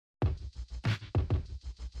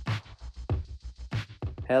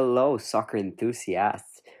Hello, soccer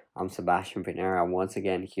enthusiasts. I'm Sebastian Pinera, once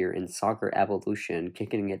again here in Soccer Evolution,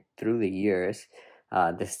 kicking it through the years.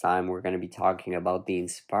 This time we're going to be talking about the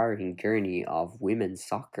inspiring journey of women's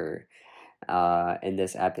soccer. In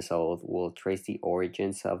this episode, we'll trace the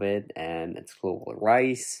origins of it and its global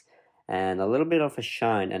rise, and a little bit of a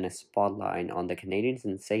shine and a spotlight on the Canadian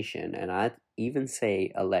sensation, and I'd even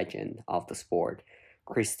say a legend of the sport,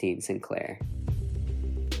 Christine Sinclair.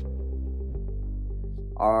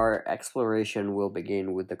 Our exploration will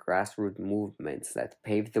begin with the grassroots movements that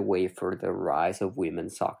paved the way for the rise of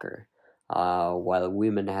women's soccer. While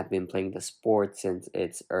women have been playing the sport since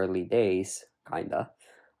its early days, kinda,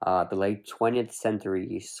 the late 20th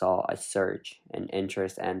century saw a surge in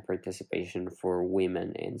interest and participation for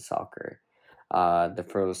women in soccer. The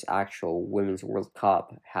first actual Women's World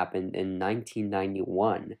Cup happened in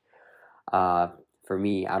 1991. uh, for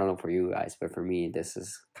me, I don't know for you guys, but for me, this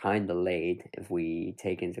is kind of late if we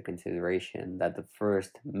take into consideration that the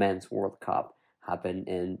first Men's World Cup happened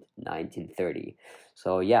in 1930.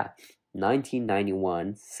 So, yeah,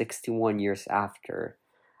 1991, 61 years after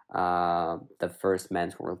the first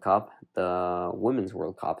Men's World Cup, the Women's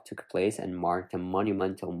World Cup took place and marked a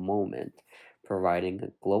monumental moment, providing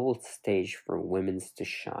a global stage for women to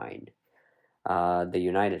shine. The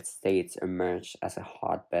United States emerged as a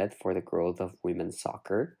hotbed for the growth of women's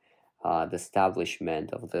soccer. The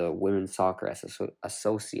establishment of the Women's Soccer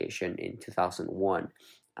Association in 2001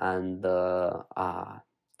 and the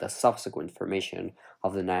subsequent formation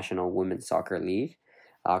of the National Women's Soccer League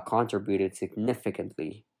contributed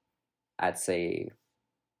significantly, I'd say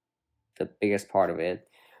the biggest part of it,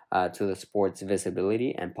 to the sport's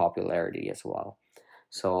visibility and popularity as well.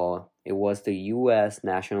 So it was the U.S.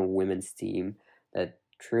 national women's team that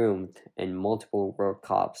triumphed in multiple World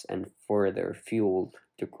Cups and further fueled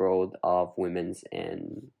the growth of women's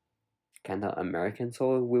in kind of American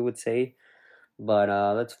soil, we would say. But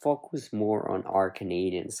let's focus more on our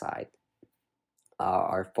Canadian side.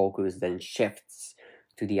 Our focus then shifts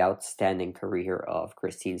to the outstanding career of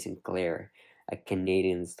Christine Sinclair, a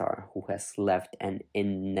Canadian star who has left an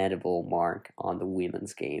indelible mark on the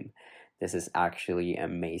women's game. This is actually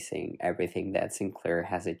amazing. Everything that Sinclair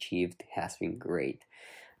has achieved has been great.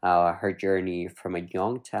 Her journey from a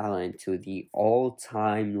young talent to the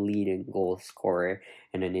all-time leading goal scorer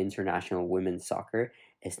in an international women's soccer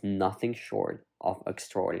is nothing short of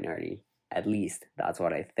extraordinary. At least that's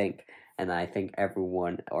what I think. And I think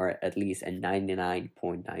everyone, or at least a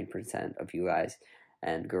 99.9% of you guys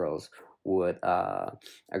and girls, would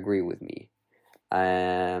agree with me.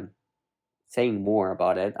 Um, Saying more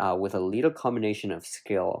about it, with a little combination of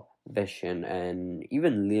skill, vision, and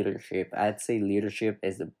even leadership. I'd say leadership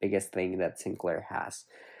is the biggest thing that Sinclair has.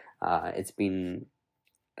 It's been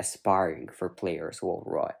aspiring for players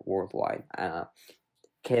worldwide.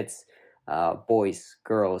 Kids, boys,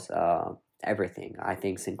 girls, everything. I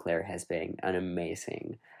think Sinclair has played an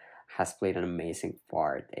amazing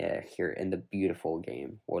part here in the beautiful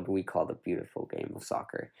game, what we call the beautiful game of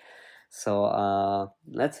soccer. So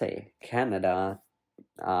let's say Canada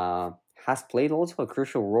has played also a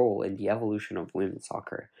crucial role in the evolution of women's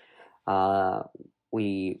soccer. Uh,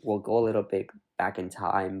 we will go a little bit back in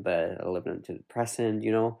time, but a little bit into the present,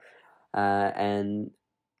 and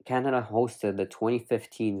Canada hosted the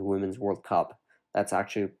 2015 Women's World Cup. That's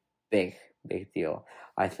actually a big, big deal.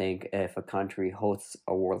 I think if a country hosts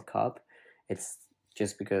a World Cup, it's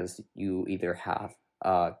just because you either have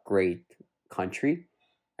a great country,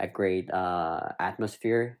 a great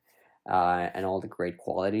atmosphere, and all the great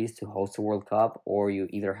qualities to host a World Cup, or you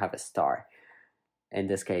either have a star. In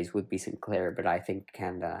this case, would be Sinclair, but I think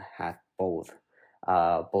Canada had both.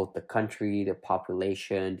 Both the country, the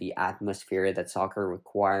population, the atmosphere that soccer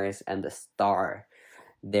requires, and the star.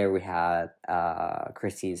 There we had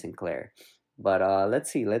Christine Sinclair. But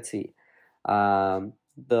let's see.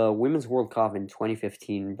 The Women's World Cup in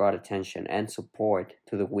 2015 brought attention and support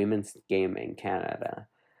to the women's game in Canada.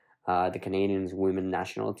 The Canadians women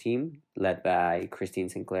national team, led by Christine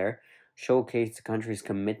Sinclair, showcased the country's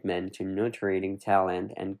commitment to nurturing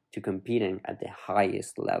talent and to competing at the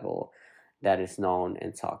highest level that is known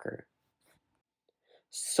in soccer.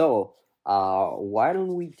 So, why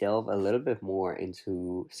don't we delve a little bit more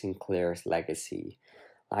into Sinclair's legacy?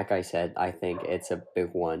 Like I said, I think it's a big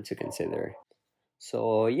one to consider.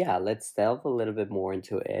 So, yeah, let's delve a little bit more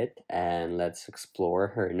into it and let's explore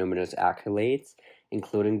her numerous accolades,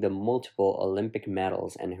 including the multiple Olympic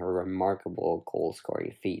medals and her remarkable goal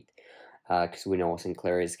scoring feat. Because we know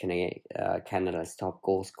Sinclair is Canada's top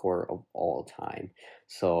goal scorer of all time.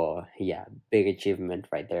 So, yeah, big achievement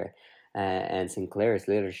right there. And Sinclair's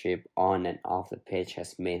leadership on and off the pitch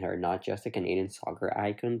has made her not just a Canadian soccer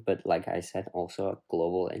icon, but like I said, also a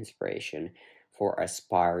global inspiration for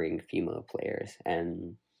aspiring female players.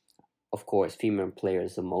 And of course, female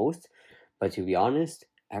players the most, but to be honest,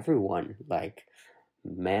 everyone, like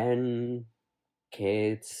men,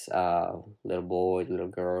 kids, little boys, little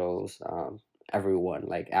girls, everyone.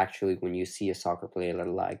 Like actually, when you see a soccer player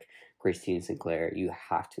like Christine Sinclair, you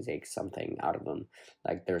have to take something out of them.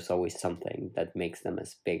 Like there's always something that makes them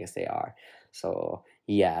as big as they are. So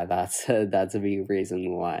yeah, that's that's a big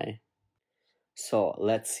reason why. So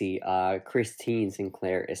let's see. Christine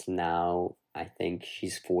Sinclair is now, I think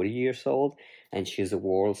she's 40 years old, and she's the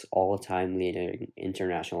world's all-time leading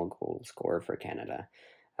international goal scorer for Canada.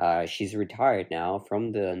 She's retired now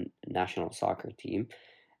from the national soccer team,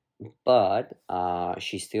 but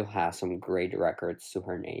she still has some great records to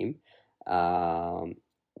her name.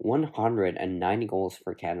 190 goals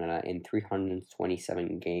for Canada in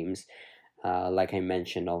 327 games, like I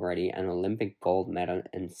mentioned already, an Olympic gold medal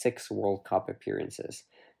and 6 World Cup appearances.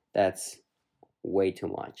 That's way too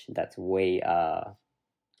much. That's way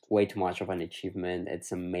too much of an achievement.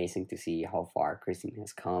 It's amazing to see how far Christine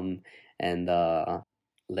has come. And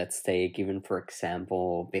let's take, even for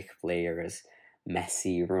example, big players,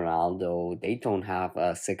 Messi, Ronaldo. They don't have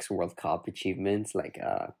 6 World Cup achievements like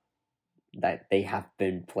that they have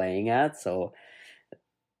been playing at. So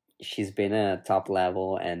she's been at a top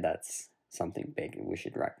level, and that's something big we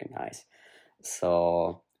should recognize.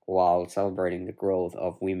 So, while celebrating the growth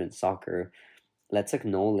of women's soccer, let's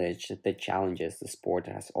acknowledge the challenges the sport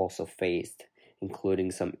has also faced,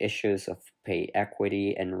 including some issues of pay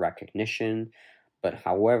equity and recognition. But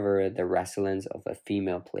however, the resilience of a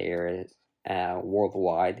female player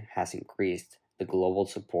worldwide has increased the global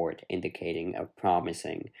support, indicating a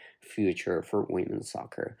promising future for women's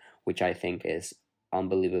soccer, which I think is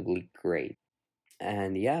unbelievably great.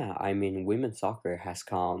 And yeah, I mean, women's soccer has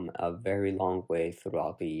come a very long way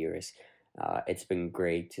throughout the years. It's been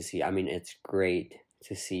great to see. I mean, it's great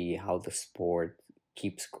to see how the sport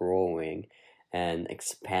keeps growing and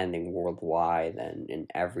expanding worldwide and in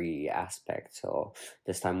every aspect. So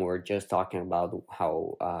this time we're just talking about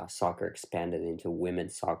how soccer expanded into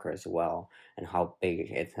women's soccer as well, and how big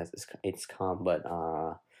it's come. But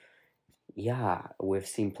yeah, we've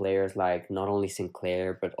seen players like not only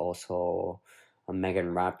Sinclair but also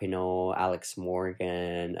Megan Rapinoe, Alex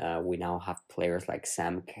Morgan. We now have players like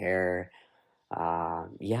Sam Kerr.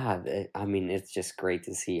 Yeah, I mean, it's just great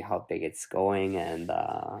to see how big it's going, and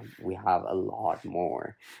we have a lot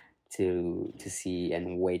more to see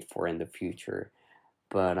and wait for in the future.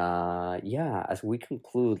 But yeah, as we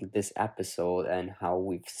conclude this episode and how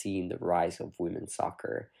we've seen the rise of women's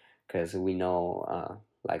soccer, because we know,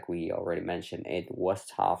 like we already mentioned, it was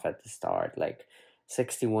tough at the start, like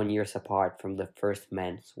 61 years apart from the first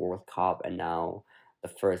men's World Cup and now the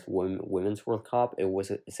first women's World Cup. It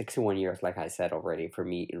was 61 years, like I said already. For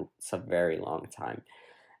me, it's a very long time.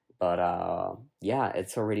 But yeah,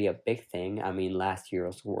 it's already a big thing. I mean, last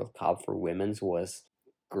year's World Cup for women's was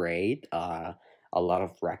great. A lot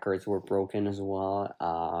of records were broken as well.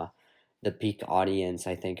 The peak audience,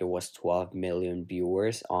 I think it was 12 million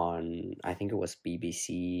viewers on, I think it was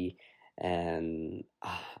BBC, and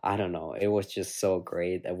I don't know. It was just so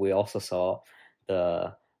great. And we also saw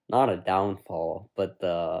the, not a downfall, but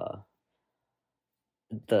I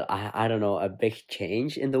don't know, a big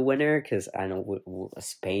change in the winner, because I know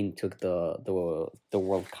Spain took the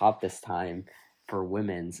World Cup this time for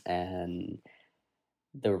women's, and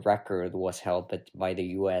the record was held by the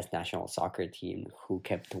U.S. national soccer team, who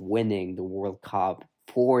kept winning the World Cup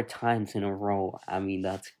 4 times in a row. I mean,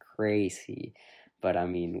 that's crazy. But I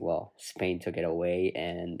mean, well, Spain took it away,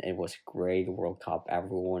 and it was great World Cup.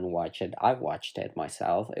 Everyone watched it. I watched it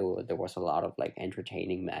myself. There was a lot of like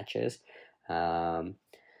entertaining matches. Um,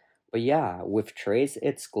 but yeah, we've traced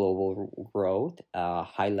its global growth,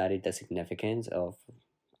 highlighted the significance of,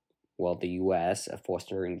 well, the US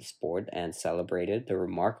fostering the sport, and celebrated the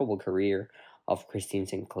remarkable career of Christine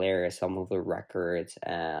Sinclair, some of the records,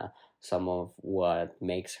 some of what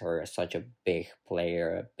makes her such a big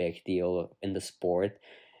player, a big deal in the sport.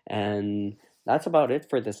 And that's about it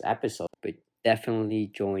for this episode. But definitely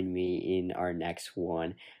join me in our next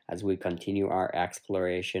one as we continue our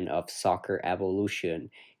exploration of soccer evolution,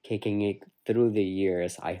 kicking it through the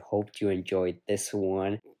years. I hope you enjoyed this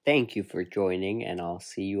one. Thank you for joining, and I'll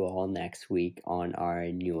see you all next week on our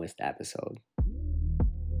newest episode.